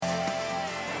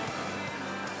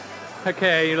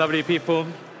Okay, you lovely people.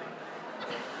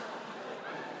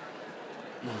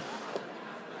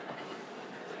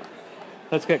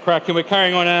 Let's get cracking. We're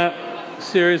carrying on a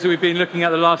series that we've been looking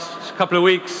at the last couple of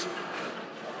weeks,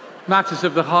 Matters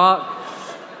of the Heart.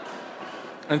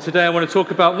 And today I want to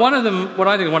talk about what I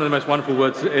think is one of the most wonderful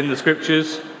words in the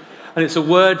scriptures. And it's a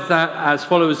word that, as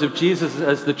followers of Jesus,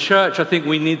 as the church, I think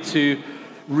we need to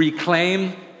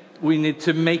reclaim. We need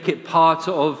to make it part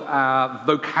of our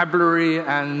vocabulary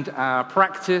and our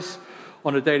practice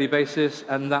on a daily basis,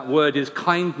 and that word is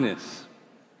kindness.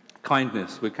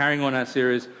 Kindness. We're carrying on our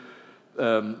series.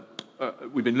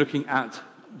 We've been looking at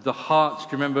the heart. Do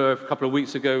you remember a couple of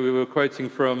weeks ago we were quoting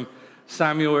from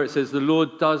Samuel where it says, the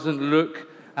Lord doesn't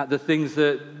look at the things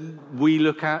that we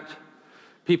look at.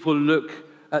 People look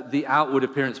at the outward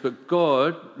appearance, but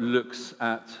God looks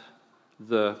at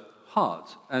the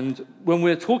heart. And when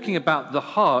we're talking about the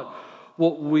heart,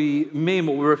 what we mean,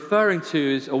 what we're referring to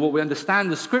is, or what we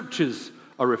understand the scriptures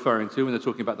are referring to when they're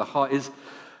talking about the heart is,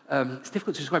 it's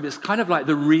difficult to describe, it's kind of like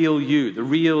the real you, the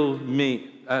real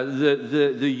me,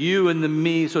 the you and the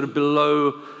me sort of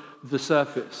below the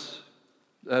surface,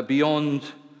 beyond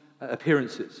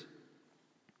appearances.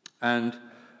 And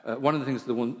one of the things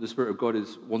the Spirit of God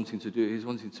is wanting to do, He's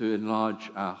wanting to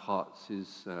enlarge our hearts,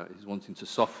 He's wanting to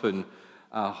soften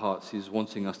our hearts. He's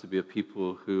wanting us to be a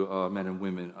people who are men and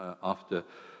women after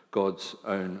God's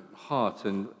own heart.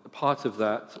 And part of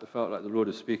that, I felt like the Lord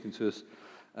is speaking to us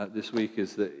this week,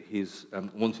 is that He's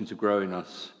wanting to grow in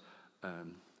us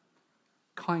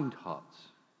kind hearts,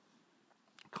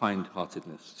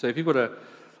 kind-heartedness. So if you've got a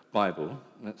Bible,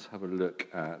 let's have a look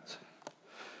at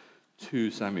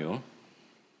 2 Samuel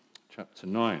chapter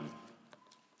 9.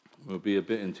 We'll be a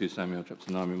bit in 2 Samuel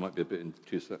chapter 9. We might be a bit in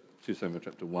 2 Samuel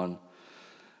chapter 1.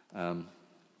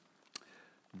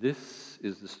 This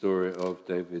is the story of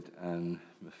David and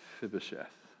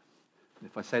Mephibosheth.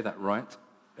 If I say that right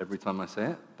every time I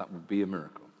say it, that would be a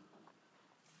miracle.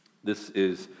 This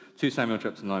is 2 Samuel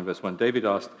chapter 9, verse 1. David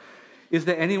asked, "Is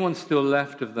there anyone still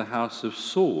left of the house of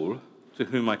Saul to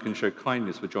whom I can show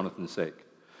kindness for Jonathan's sake?"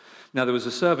 Now there was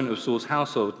a servant of Saul's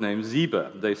household named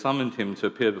Ziba. They summoned him to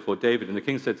appear before David, and the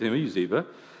king said to him, "Are you Ziba?"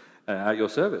 "At your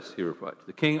service," he replied.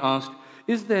 The king asked,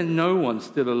 "Is there no one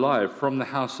still alive from the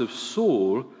house of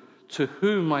Saul to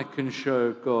whom I can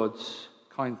show God's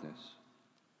kindness?"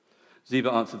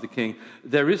 Ziba answered the king,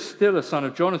 "There is still a son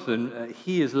of Jonathan.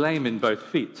 He is lame in both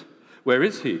feet." "Where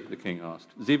is he?" the king asked.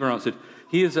 Ziba answered,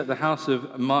 "He is at the house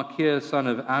of Machir, son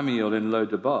of Ammiel, in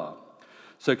Lo-debar."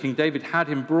 So King David had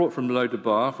him brought from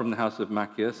Lo-debar, from the house of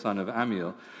Machir, son of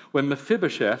Ammiel. When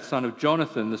Mephibosheth, son of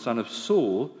Jonathan, the son of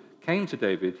Saul, came to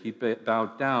David, he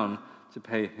bowed down to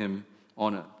pay him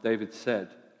honor. David said,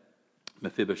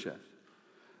 "Mephibosheth."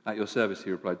 "At your service,"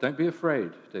 he replied. "Don't be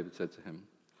afraid," David said to him,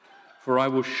 "for I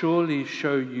will surely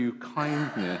show you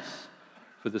kindness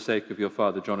for the sake of your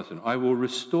father Jonathan. I will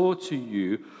restore to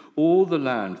you all the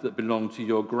land that belonged to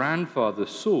your grandfather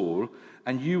Saul,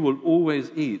 and you will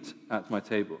always eat at my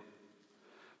table."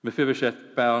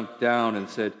 Mephibosheth bowed down and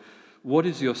said, "What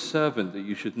is your servant that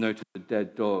you should notice a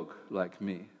dead dog like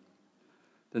me?"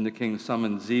 Then the king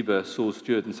summoned Ziba, Saul's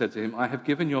steward, and said to him, "I have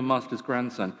given your master's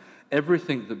grandson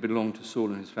everything that belonged to Saul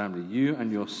and his family. You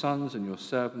and your sons and your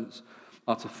servants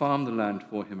are to farm the land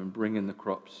for him and bring in the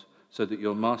crops, so that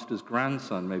your master's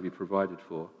grandson may be provided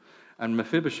for. And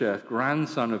Mephibosheth,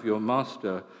 grandson of your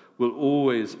master, will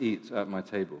always eat at my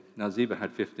table." Now Ziba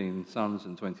had 15 sons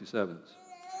and 20 servants.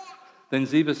 Then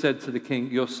Ziba said to the king,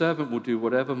 "Your servant will do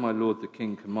whatever my lord the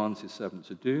king commands his servant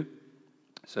to do."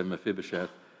 So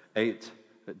Mephibosheth ate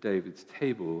at David's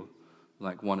table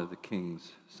like one of the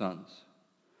king's sons.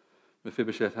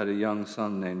 Mephibosheth had a young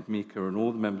son named Micah, and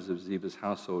all the members of Ziba's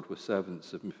household were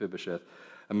servants of Mephibosheth.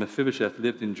 And Mephibosheth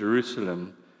lived in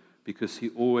Jerusalem because he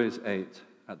always ate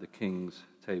at the king's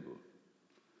table.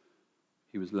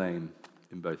 He was lame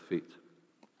in both feet.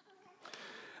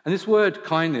 And this word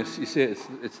kindness, you see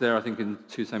it's there, I think, in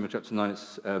 2 Samuel chapter 9.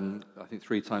 It's, I think,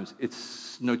 3 times.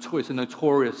 It's a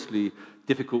notoriously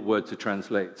difficult word to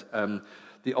translate.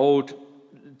 The Old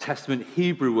Testament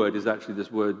Hebrew word is actually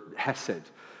this word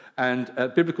hesed. And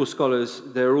biblical scholars,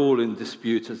 they're all in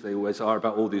dispute, as they always are,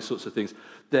 about all these sorts of things.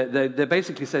 They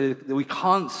basically say that we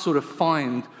can't sort of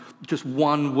find just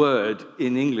one word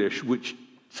in English which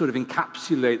sort of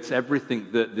encapsulates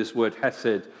everything that this word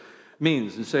hesed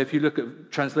means. And so if you look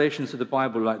at translations of the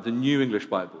Bible, like the New English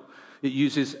Bible, it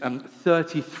uses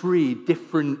 33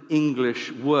 different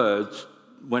English words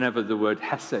whenever the word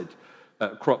hesed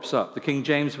crops up. The King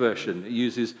James Version, it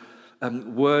uses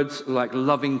words like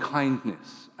loving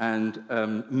kindness and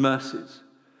mercies.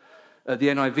 The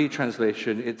NIV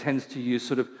translation, it tends to use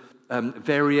sort of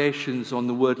variations on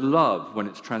the word love when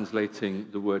it's translating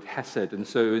the word hesed. And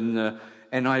so in the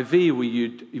NIV,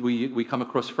 we come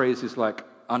across phrases like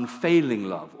unfailing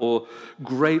love, or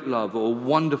great love, or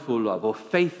wonderful love, or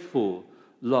faithful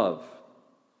love.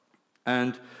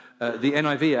 And the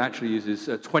NIV actually uses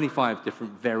 25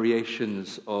 different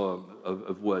variations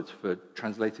of words for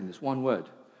translating this one word,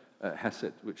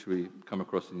 hesed, which we come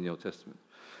across in the Old Testament.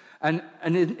 And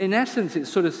in essence, it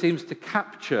sort of seems to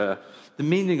capture, the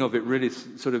meaning of it really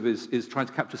sort of is trying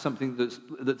to capture something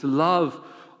that's love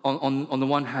on the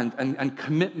one hand and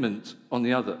commitment on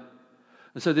the other.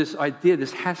 And so this idea,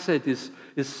 this hesed, is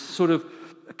sort of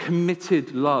a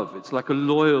committed love. It's like a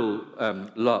loyal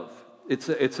love. It's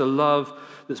a love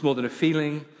that's more than a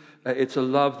feeling. It's a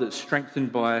love that's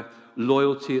strengthened by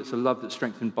loyalty. It's a love that's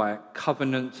strengthened by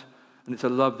covenant. And it's a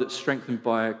love that's strengthened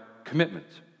by commitment.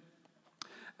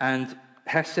 And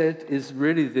hesed is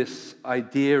really this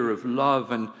idea of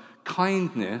love and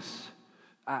kindness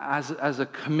as a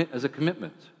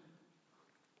commitment.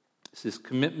 It's this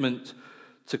commitment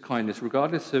to kindness,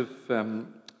 regardless of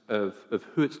who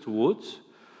it's towards,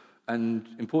 and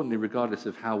importantly, regardless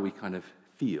of how we kind of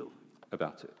feel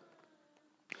about it.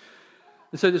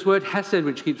 And so this word hesed,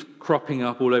 which keeps cropping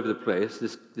up all over the place,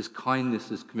 this kindness,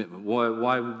 this commitment,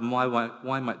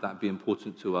 why might that be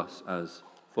important to us as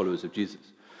followers of Jesus?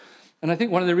 And I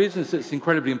think one of the reasons it's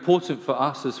incredibly important for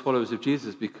us as followers of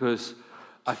Jesus, because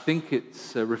I think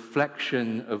it's a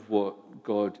reflection of what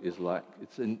God is like.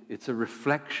 It's a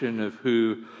reflection of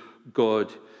who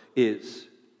God is.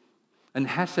 And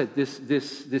hesed,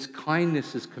 this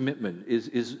kindness, this commitment,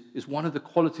 is one of the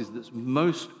qualities that's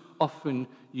most often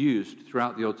used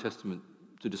throughout the Old Testament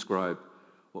to describe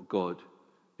what God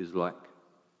is like.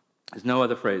 There's no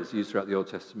other phrase used throughout the Old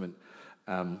Testament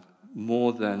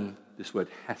more than this word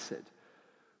hesed,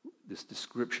 this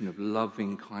description of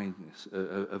loving kindness,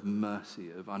 of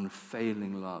mercy, of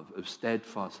unfailing love, of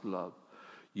steadfast love,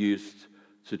 used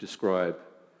to describe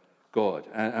God.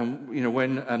 And you know,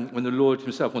 when the Lord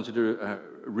himself wanted to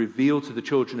reveal to the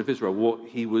children of Israel what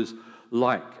he was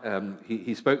like,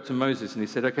 he spoke to Moses and he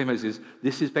said, okay, Moses,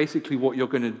 this is basically what you're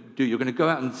going to do. You're going to go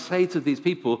out and say to these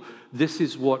people, this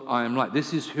is what I am like.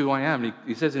 This is who I am.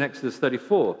 He says in Exodus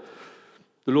 34,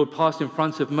 the Lord passed in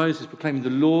front of Moses, proclaiming, the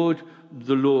Lord,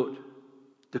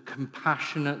 the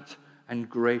compassionate and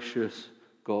gracious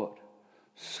God,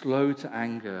 slow to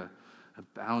anger,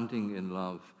 abounding in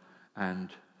love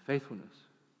and faithfulness.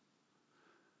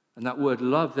 And that word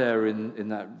love there in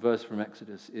that verse from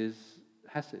Exodus is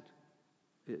hesed.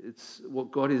 It's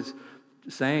what God is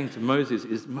saying to Moses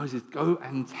is, Moses, go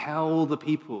and tell the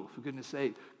people, for goodness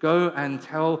sake, go and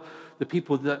tell the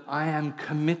people that I am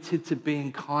committed to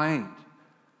being kind.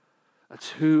 That's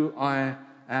who I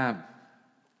am.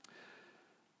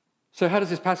 So how does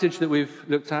this passage that we've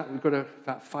looked at, we've got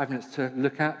about 5 minutes to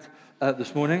look at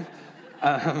this morning.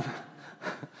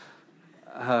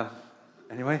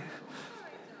 Anyway,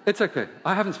 it's okay.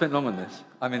 I haven't spent long on this.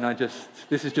 I mean,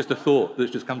 this is just a thought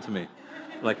that's just come to me,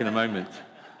 like in a moment.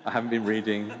 I haven't been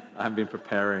reading, I haven't been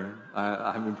preparing,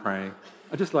 I haven't been praying.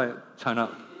 I just turn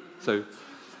up. So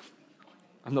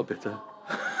I'm not bitter.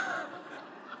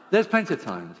 There's plenty of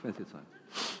time.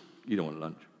 You don't want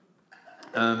lunch.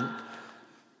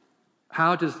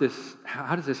 How does this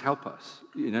help us,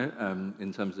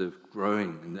 in terms of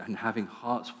growing and having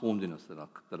hearts formed in us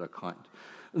that are kind?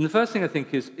 And the first thing I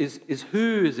think is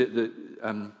who is it that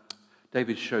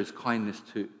David shows kindness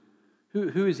to?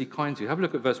 Who is he kind to? Have a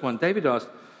look at verse 1. David asked,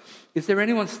 is there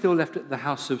anyone still left at the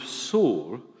house of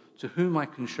Saul to whom I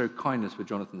can show kindness for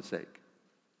Jonathan's sake?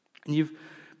 And you've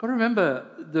got to remember,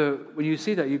 when you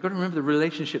see that, you've got to remember the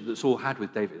relationship that Saul had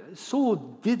with David. Saul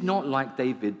did not like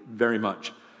David very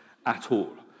much at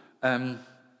all.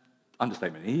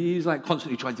 Understatement. He's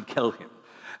constantly trying to kill him.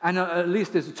 And at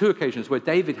least there's 2 occasions where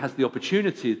David has the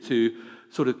opportunity to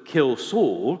sort of kill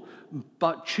Saul,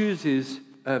 but chooses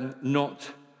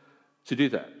not to do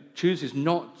that. Chooses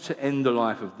not to end the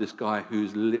life of this guy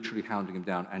who's literally hounding him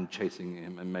down and chasing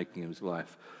him and making his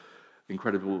life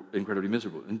incredibly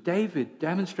miserable. And David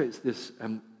demonstrates this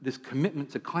commitment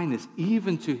to kindness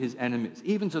even to his enemies,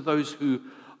 even to those who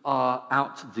are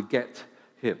out to get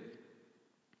him.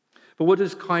 But what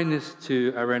does kindness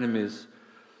to our enemies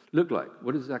look like?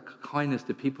 What is that kindness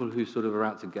to people who sort of are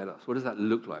out to get us? What does that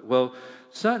look like? Well,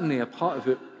 certainly a part of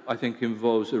it, I think,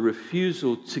 involves a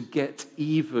refusal to get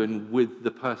even with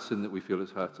the person that we feel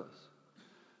has hurt us.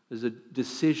 There's a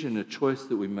decision, a choice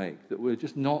that we make that we're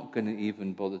just not going to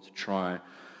even bother to try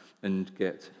and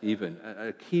get even.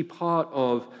 A key part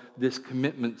of this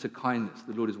commitment to kindness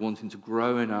the Lord is wanting to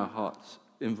grow in our hearts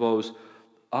involves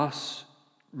us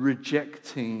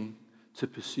rejecting to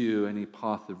pursue any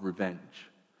path of revenge.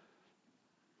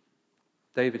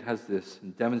 David has this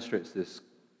and demonstrates this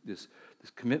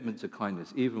commitment to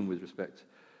kindness, even with respect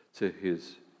to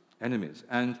his enemies.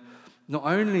 And not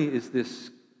only is this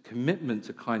commitment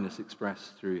to kindness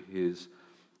expressed through his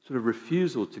sort of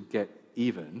refusal to get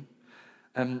even,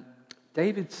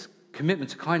 David's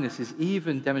commitment to kindness is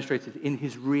even demonstrated in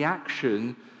his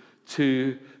reaction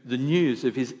to the news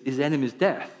of his enemy's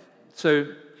death. So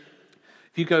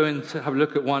if you go and have a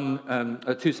look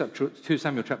at 2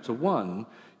 Samuel chapter 1,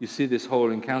 you see this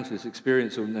whole encounter, this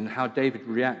experience, and how David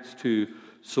reacts to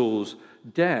Saul's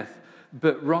death.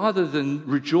 But rather than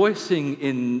rejoicing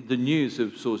in the news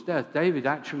of Saul's death, David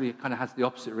actually kind of has the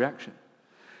opposite reaction.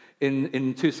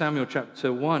 In 2 Samuel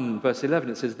chapter 1, verse 11,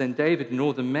 it says, "Then David and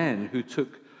all the men who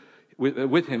took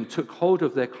with him took hold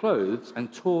of their clothes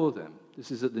and tore them."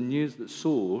 This is at the news that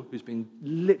Saul, who's been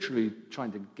literally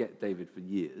trying to get David for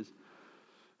years,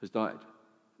 has died.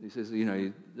 He says,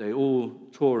 they all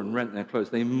tore and rent their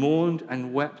clothes. They mourned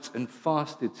and wept and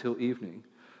fasted till evening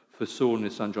for Saul and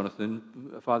his son Jonathan.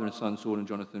 Father and son, Saul and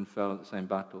Jonathan, fell at the same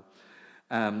battle.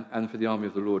 And for the army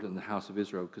of the Lord and the house of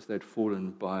Israel, because they'd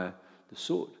fallen by the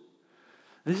sword.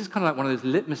 And this is kind of like one of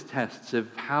those litmus tests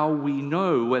of how we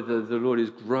know whether the Lord is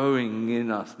growing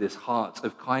in us this heart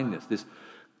of kindness. This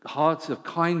heart of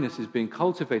kindness is being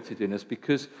cultivated in us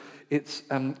because it's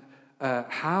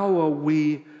how are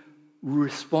we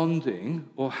responding,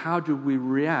 or how do we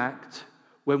react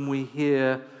when we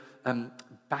hear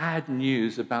bad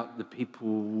news about the people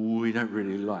we don't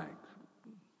really like?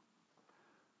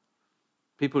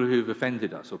 People who've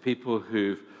offended us, or people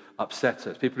who've upset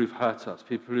us, people who've hurt us,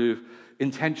 people who've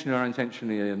intentionally or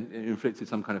unintentionally inflicted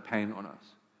some kind of pain on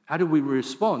us. How do we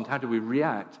respond? How do we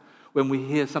react when we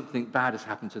hear something bad has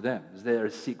happened to them? Is there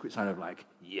a secret sign of like,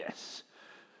 yes,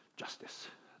 justice,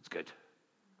 that's good?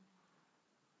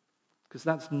 Because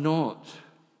that's not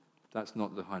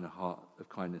the kind of heart of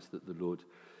kindness that the Lord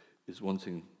is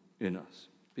wanting in us.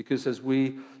 Because as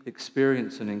we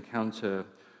experience and encounter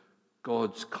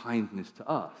God's kindness to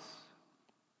us,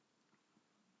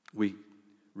 we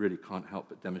really can't help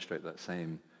but demonstrate that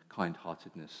same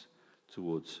kind-heartedness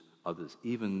towards others,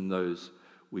 even those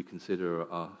we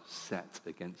consider are set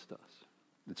against us.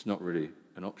 It's not really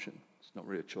an option. It's not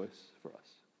really a choice for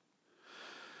us.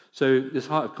 So this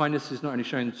heart of kindness is not only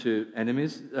shown to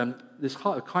enemies, this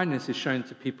heart of kindness is shown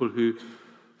to people who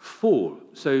fall.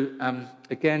 So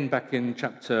again, back in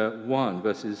chapter 1,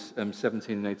 verses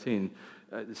 17 and 18,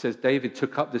 it says, David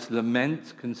took up this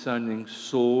lament concerning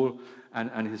Saul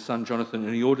and his son Jonathan,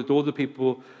 and he ordered all the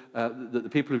people, that the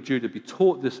people of Judah be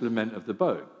taught this lament of the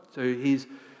bow. So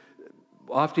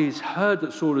after he's heard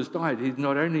that Saul has died, he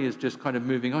not only is just kind of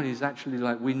moving on, he's actually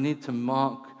like, we need to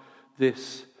mark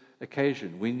this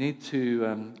occasion. We need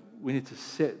to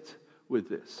sit with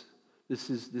this. This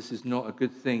is not a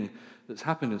good thing that's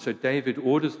happened. And so David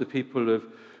orders the people of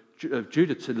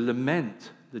Judah to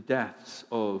lament the deaths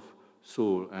of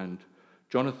Saul and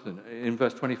Jonathan. In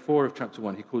verse 24 of chapter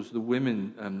 1, he calls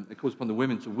upon the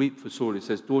women to weep for Saul. He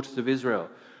says, "Daughters of Israel,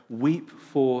 weep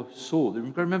for Saul."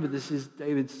 Remember, this is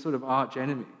David's sort of arch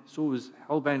enemy. Saul was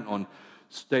hell-bent on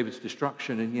David's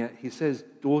destruction, and yet he says,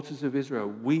 "Daughters of Israel,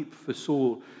 weep for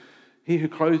Saul, he who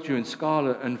clothed you in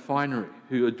scarlet and finery,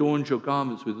 who adorned your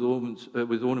garments with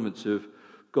ornaments of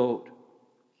gold."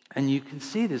 And you can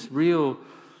see this real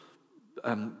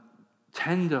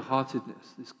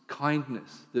tender-heartedness, this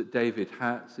kindness that David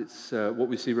has. It's what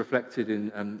we see reflected in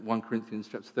 1 Corinthians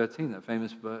chapter 13, that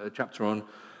famous chapter on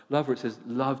love, where it says,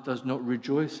 "Love does not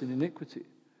rejoice in iniquity."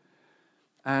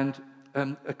 And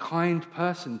a kind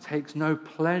person takes no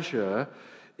pleasure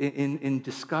in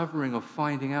discovering or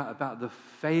finding out about the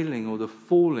failing or the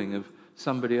falling of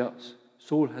somebody else.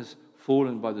 Saul has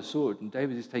fallen by the sword, and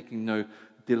David is taking no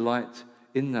delight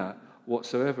in that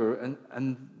whatsoever.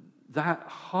 And that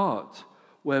heart,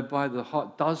 whereby the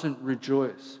heart doesn't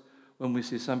rejoice when we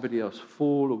see somebody else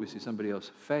fall or we see somebody else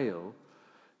fail,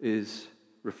 is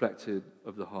reflected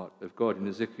of the heart of God. In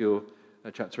Ezekiel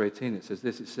chapter 18, it says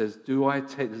this. It says, this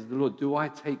is the Lord, "Do I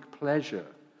take pleasure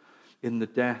in the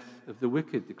death of the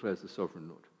wicked, declares the sovereign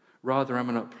Lord. Rather, am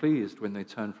I not pleased when they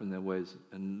turn from their ways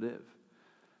and live?"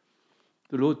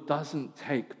 The Lord doesn't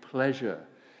take pleasure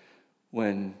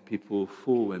when people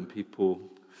fall, when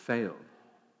people fail,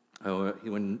 or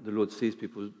when the Lord sees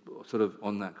people sort of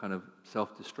on that kind of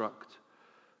self-destruct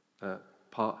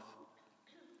path.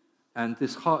 And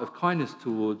this heart of kindness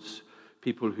towards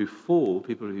people who fall,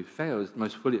 people who fail, is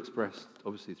most fully expressed,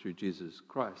 obviously, through Jesus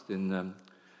Christ. In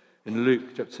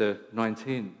Luke chapter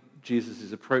 19, Jesus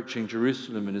is approaching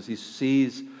Jerusalem, and as he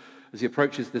sees as he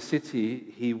approaches the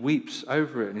city, he weeps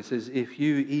over it. And he says, if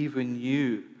you, even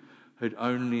you, had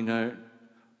only known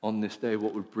on this day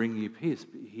what would bring you peace.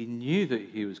 But he knew that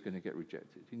he was going to get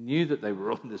rejected. He knew that they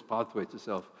were on this pathway to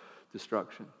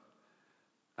self-destruction.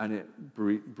 And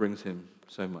it brings him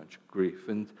so much grief.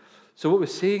 And so what we're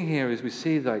seeing here is we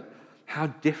see like how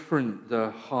different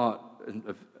the heart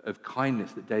of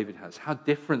kindness that David has, how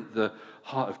different the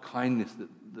heart of kindness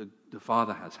that the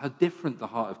Father has, how different the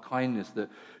heart of kindness that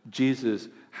Jesus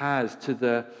has to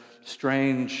the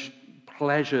strange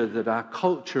pleasure that our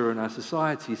culture and our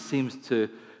society seems to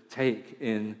take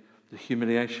in the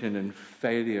humiliation and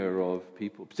failure of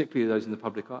people, particularly those in the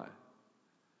public eye.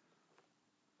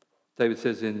 David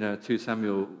says in 2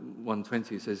 Samuel 1:20,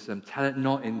 he says, tell it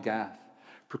not in Gath,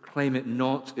 proclaim it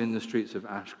not in the streets of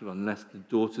Ashkelon, lest the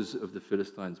daughters of the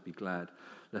Philistines be glad,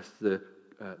 lest the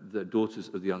daughters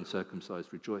of the uncircumcised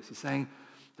rejoice. He's saying,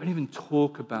 don't even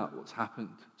talk about what's happened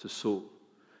to Saul.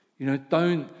 You know,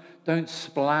 don't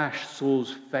splash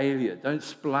Saul's failure. Don't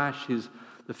splash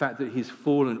the fact that he's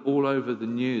fallen all over the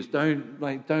news. Don't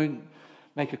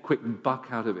make a quick buck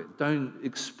out of it. Don't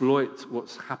exploit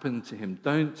what's happened to him.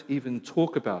 Don't even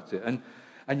talk about it.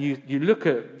 And you look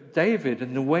at David,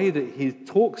 and the way that he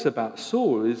talks about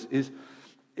Saul is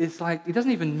like he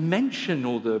doesn't even mention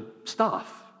all the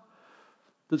stuff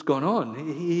that's gone on.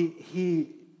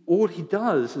 All he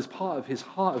does as part of his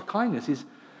heart of kindness is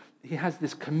he has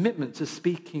this commitment to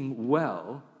speaking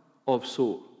well of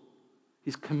Saul.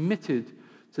 He's committed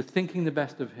to thinking the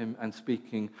best of him and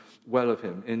speaking well of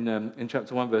him. In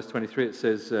chapter 1, verse 23, it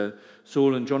says,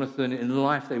 Saul and Jonathan, in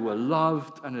life they were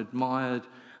loved and admired,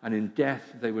 and in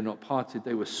death they were not parted.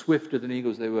 They were swifter than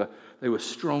eagles. They were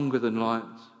stronger than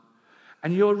lions.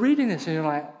 And you're reading this and you're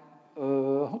like,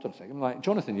 hold on a second. Like,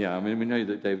 Jonathan, yeah, I mean, we know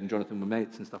that David and Jonathan were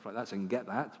mates and stuff like that, so we can get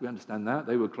that. We understand that.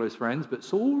 They were close friends. But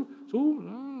Saul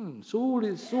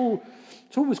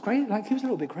was crazy. Like, he was a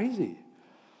little bit crazy.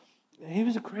 He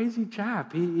was a crazy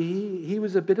chap. He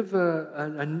was a bit of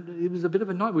a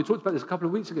nightmare. We talked about this a couple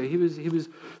of weeks ago. He was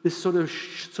this sort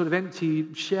of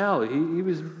empty shell. He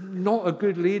was not a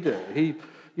good leader. He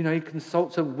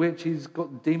consults a witch. He's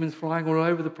got demons flying all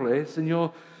over the place, and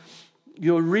you're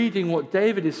reading what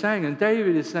David is saying, and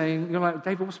David is saying, you're like,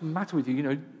 David, what's the matter with you? You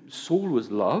know, Saul was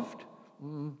loved.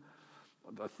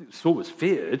 I think Saul was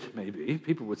feared, maybe.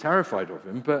 People were terrified of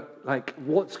him. But, like,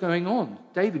 what's going on?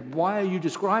 David, why are you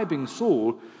describing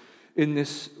Saul in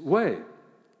this way?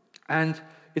 And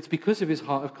it's because of his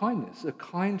heart of kindness. A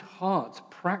kind heart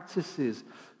practices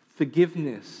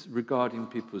forgiveness regarding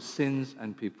people's sins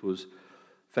and people's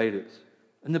failures.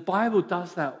 And the Bible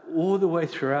does that all the way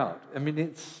throughout. I mean,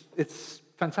 it's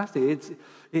fantastic.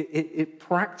 It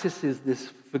practices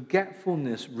this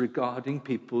forgetfulness regarding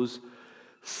people's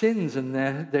sins and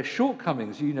their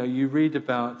shortcomings. You know, you read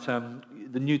about in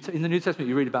the New Testament,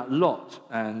 you read about Lot,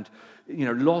 and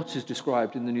Lot is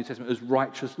described in the New Testament as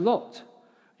righteous Lot.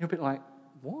 You're a bit like,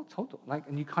 what? Hold on, like,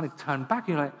 and you kind of turn back,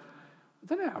 and you're like, I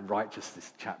don't know how righteous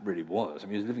this chap really was. I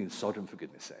mean, he was living in Sodom, for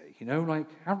goodness sake. Like,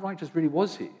 how righteous really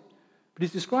was he? But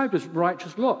he's described as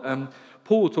righteous Lot.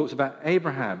 Paul talks about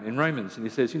Abraham in Romans, and he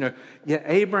says, yet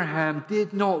Abraham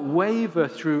did not waver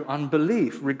through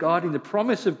unbelief regarding the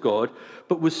promise of God,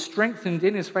 but was strengthened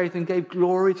in his faith and gave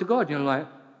glory to God. You're like,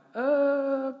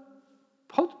 hold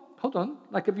on.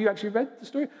 Like, have you actually read the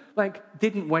story? Like,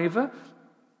 didn't waver.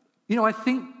 I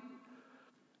think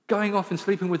going off and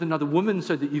sleeping with another woman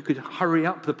so that you could hurry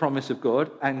up the promise of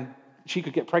God and she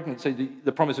could get pregnant so that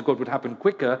the promise of God would happen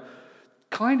quicker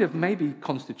kind of maybe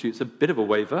constitutes a bit of a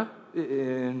waiver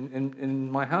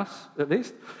in my house, at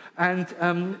least. And,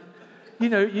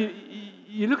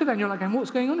 you look at that and you're like,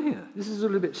 what's going on here? This is a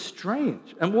little bit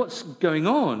strange. And what's going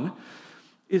on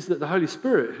is that the Holy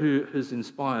Spirit, who has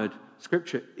inspired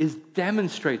Scripture, is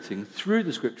demonstrating through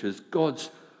the Scriptures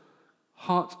God's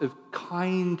heart of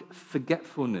kind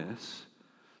forgetfulness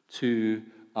to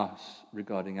us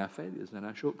regarding our failures and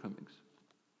our shortcomings.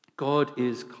 God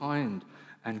is kind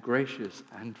and gracious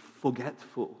and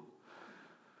forgetful.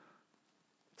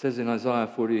 It says in Isaiah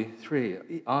 43,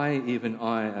 even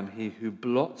I am he who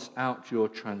blots out your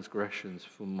transgressions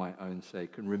for my own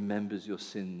sake and remembers your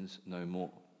sins no more.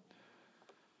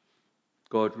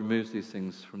 God removes these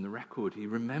things from the record. He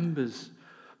remembers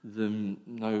them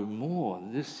no more.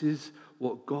 This is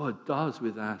what God does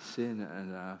with our sin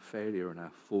and our failure and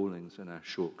our fallings and our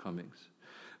shortcomings.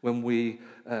 When we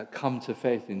come to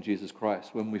faith in Jesus Christ,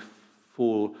 when we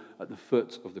fall at the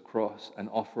foot of the cross and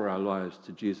offer our lives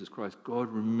to Jesus Christ, God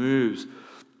removes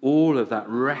all of that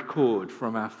record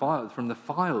from our files, from the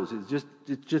files. It's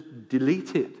just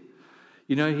deleted.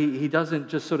 He doesn't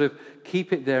just sort of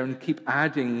keep it there and keep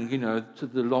adding, to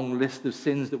the long list of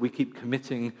sins that we keep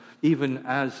committing, even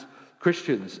as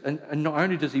Christians. And not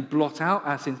only does he blot out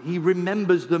our sins, he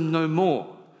remembers them no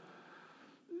more.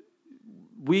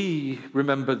 We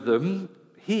remember them,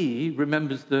 he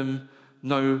remembers them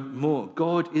no more.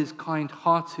 God is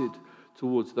kind-hearted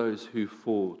towards those who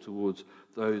fall, towards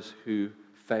those who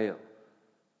fail,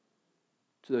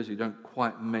 to those who don't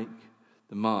quite make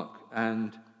the mark.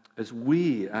 And as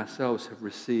we ourselves have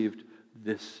received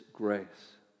this grace,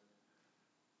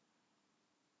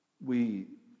 we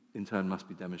in turn must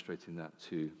be demonstrating that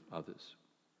to others.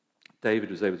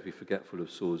 David was able to be forgetful of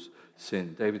Saul's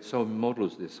sin. David so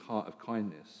models this heart of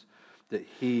kindness that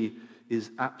he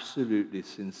is absolutely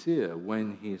sincere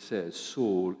when he says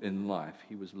Saul in life,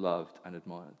 he was loved and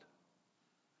admired.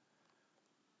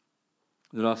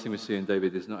 The last thing we see in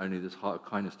David is not only this heart of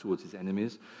kindness towards his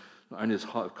enemies, not only this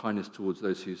heart of kindness towards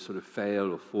those who sort of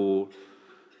fail or fall,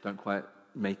 don't quite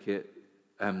make it.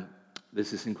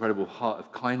 There's this incredible heart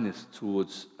of kindness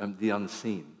towards the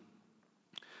unseen.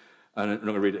 And I'm not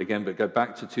going to read it again, but go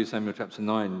back to 2 Samuel chapter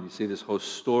 9, and you see this whole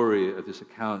story of this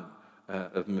account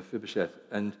of Mephibosheth.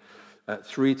 And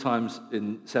 3 times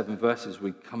in 7 verses,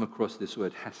 we come across this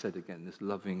word hesed again, this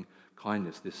loving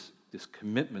kindness, this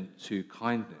commitment to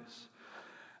kindness.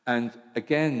 And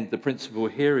again, the principle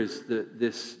here is that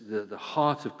the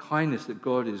heart of kindness that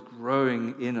God is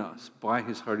growing in us by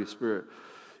his Holy Spirit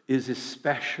is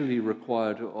especially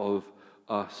required of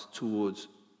us towards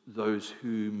those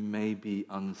who may be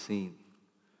unseen,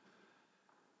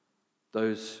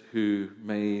 those who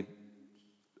may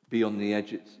be on the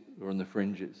edges or on the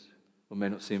fringes or may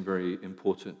not seem very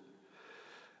important.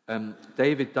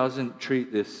 David doesn't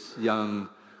treat this young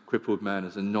crippled man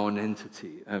as a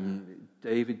non-entity.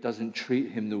 David doesn't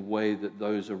treat him the way that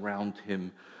those around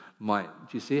him might.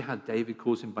 Do you see how David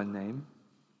calls him by name?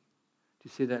 Do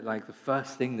you see that? Like the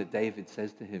first thing that David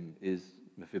says to him is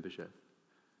Mephibosheth.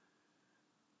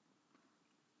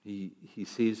 He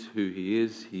sees who he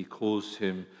is. He calls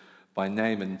him by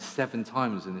name. And 7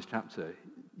 times in this chapter,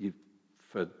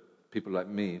 for people like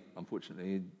me,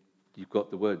 unfortunately, you've got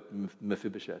the word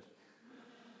Mephibosheth.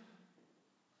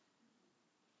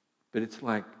 But it's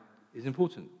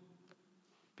important.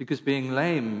 Because being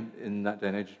lame in that day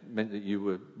and age meant that you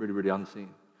were really, really unseen.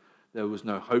 There was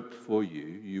no hope for you.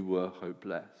 You were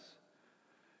hopeless.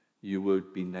 You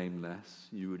would be nameless.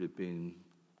 You would have been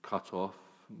cut off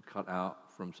and cut out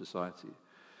from society.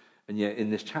 And yet in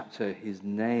this chapter, his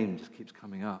name just keeps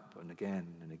coming up and again,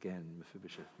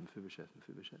 Mephibosheth, Mephibosheth,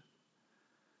 Mephibosheth.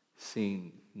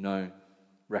 Seen, known,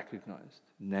 recognized,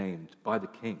 named by the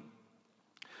king.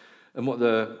 And what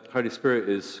the Holy Spirit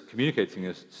is communicating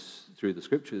us through the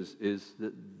scriptures is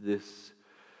that this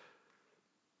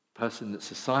person that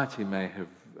society may have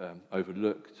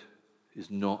overlooked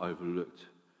is not overlooked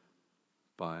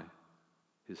by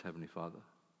his Heavenly Father.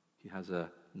 He has a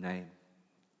name.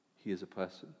 He is a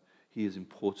person. He is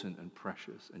important and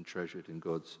precious and treasured in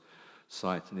God's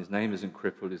sight. And his name isn't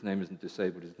crippled. His name isn't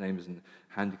disabled. His name isn't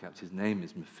handicapped. His name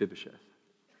is Mephibosheth.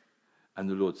 And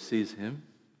the Lord sees him,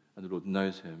 and the Lord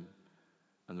knows him,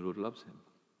 and the Lord loves him.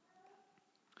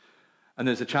 And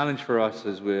there's a challenge for us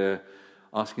as we're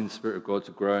asking the Spirit of God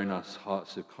to grow in us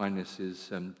hearts of kindness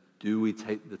is, do we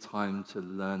take the time to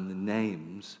learn the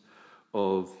names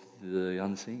of the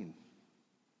unseen?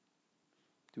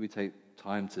 Do we take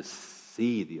time to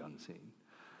see the unseen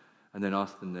and then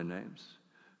ask them their names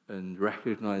and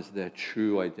recognize their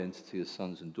true identity as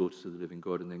sons and daughters of the living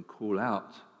God and then call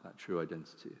out that true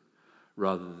identity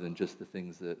rather than just the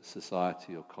things that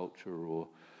society or culture or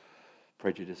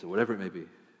prejudice or whatever it may be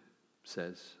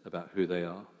says about who they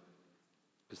are?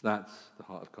 Because that's the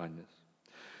heart of kindness.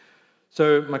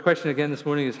 So my question again this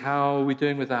morning is, how are we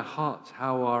doing with our hearts?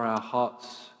 How are our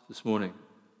hearts this morning?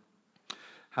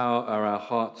 How are our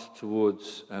hearts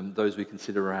towards those we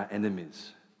consider our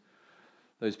enemies?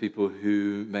 Those people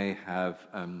who may have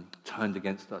turned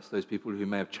against us, those people who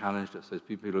may have challenged us, those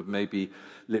people who may be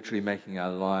literally making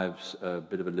our lives a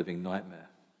bit of a living nightmare,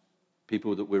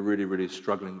 people that we're really, really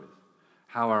struggling with.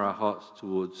 How are our hearts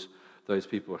towards those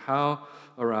people? How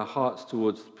are our hearts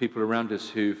towards people around us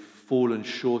who've fallen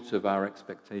short of our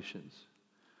expectations?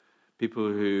 People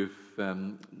who've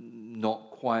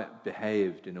not quite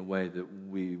behaved in a way that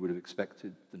we would have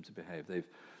expected them to behave.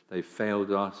 They've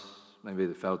failed us. Maybe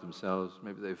they've failed themselves.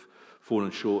 Maybe they've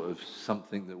fallen short of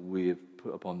something that we have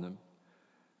put upon them.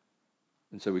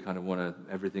 And so we kind of want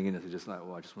to, everything in us is just like,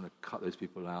 well, I just want to cut those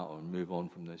people out and move on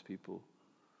from those people.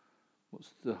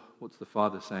 What's the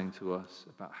Father saying to us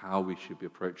about how we should be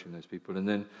approaching those people? And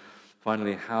then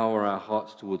finally, how are our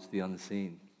hearts towards the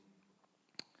unseen?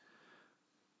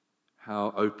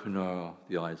 How open are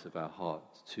the eyes of our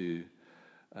hearts to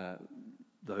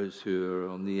those who are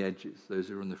on the edges, those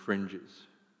who are on the fringes?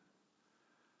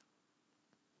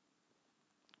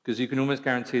 Because you can almost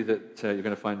guarantee that you're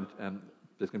going to find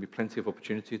there's going to be plenty of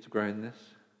opportunity to grow in this.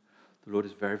 The Lord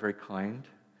is very, very kind.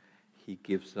 He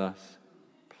gives us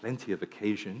plenty of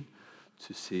occasion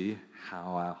to see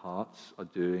how our hearts are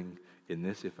doing in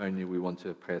this, if only we want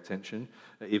to pay attention.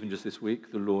 Even just this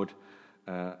week, the Lord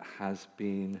has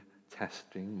been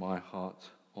testing my heart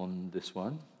on this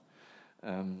one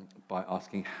by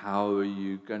asking, how are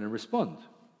you going to respond?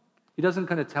 He doesn't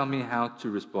kind of tell me how to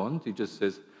respond. He just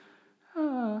says,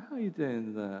 how are you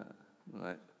doing there?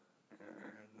 Like,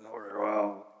 not very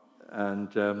well.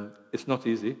 And it's not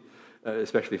easy,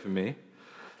 especially for me.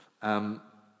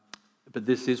 But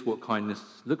this is what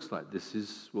kindness looks like. This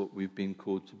is what we've been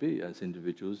called to be as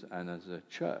individuals and as a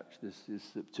church. This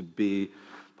is to be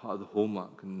part of the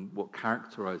hallmark and what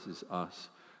characterizes us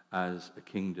as a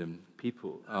kingdom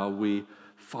people. Are we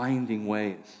finding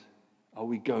ways? Are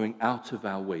we going out of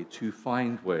our way to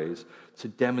find ways to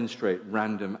demonstrate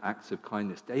random acts of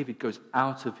kindness? David goes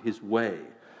out of his way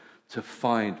to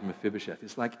find Mephibosheth.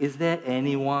 It's like, is there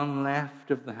anyone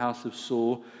left of the house of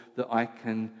Saul that I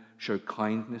can show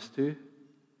kindness to?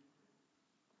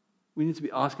 We need to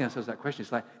be asking ourselves that question.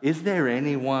 It's like, is there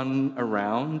anyone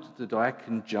around that I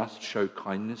can just show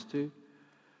kindness to?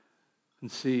 And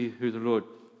see who the Lord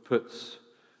puts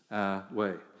our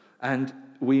way. And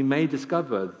we may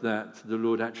discover that the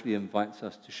Lord actually invites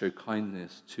us to show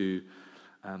kindness to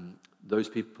those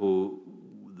people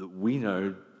that we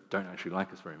know don't actually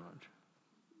like us very much.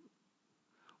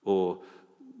 Or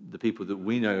the people that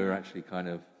we know are actually kind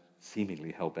of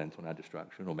seemingly hell-bent on our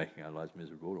destruction or making our lives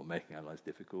miserable or making our lives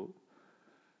difficult.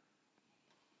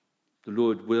 The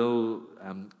Lord will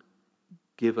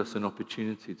give us an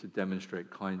opportunity to demonstrate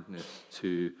kindness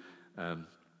to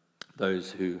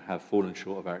those who have fallen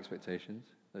short of our expectations,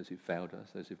 those who failed us,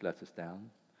 those who've let us down.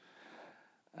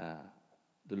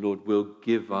 The Lord will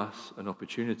give us an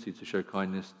opportunity to show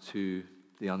kindness to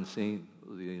the unseen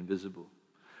or the invisible.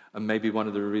 And maybe one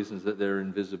of the reasons that they're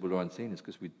invisible or unseen is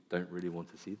because we don't really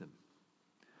want to see them.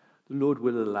 The Lord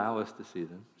will allow us to see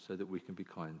them so that we can be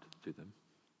kind to them.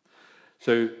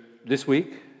 So this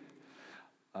week,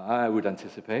 I would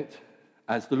anticipate,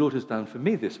 as the Lord has done for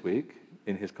me this week,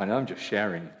 in his kindness, I'm just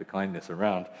sharing the kindness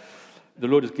around. The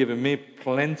Lord has given me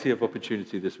plenty of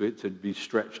opportunity this week to be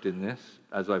stretched in this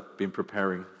as I've been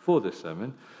preparing for this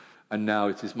sermon. And now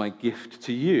it is my gift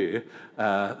to you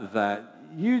that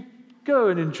you go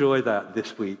and enjoy that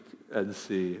this week and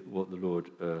see what the Lord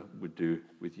would do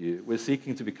with you. We're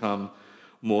seeking to become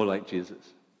more like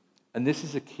Jesus. And this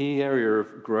is a key area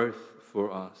of growth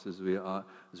for us as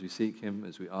we seek him,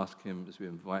 as we ask him, as we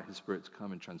invite his Spirit to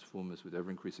come and transform us with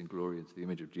ever-increasing glory into the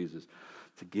image of Jesus,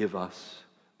 to give us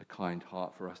a kind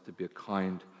heart, for us to be a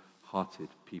kind-hearted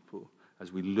people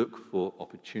as we look for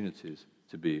opportunities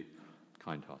to be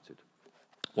kind-hearted.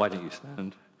 Why don't you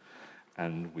stand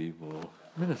and we will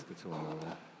minister to one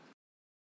another.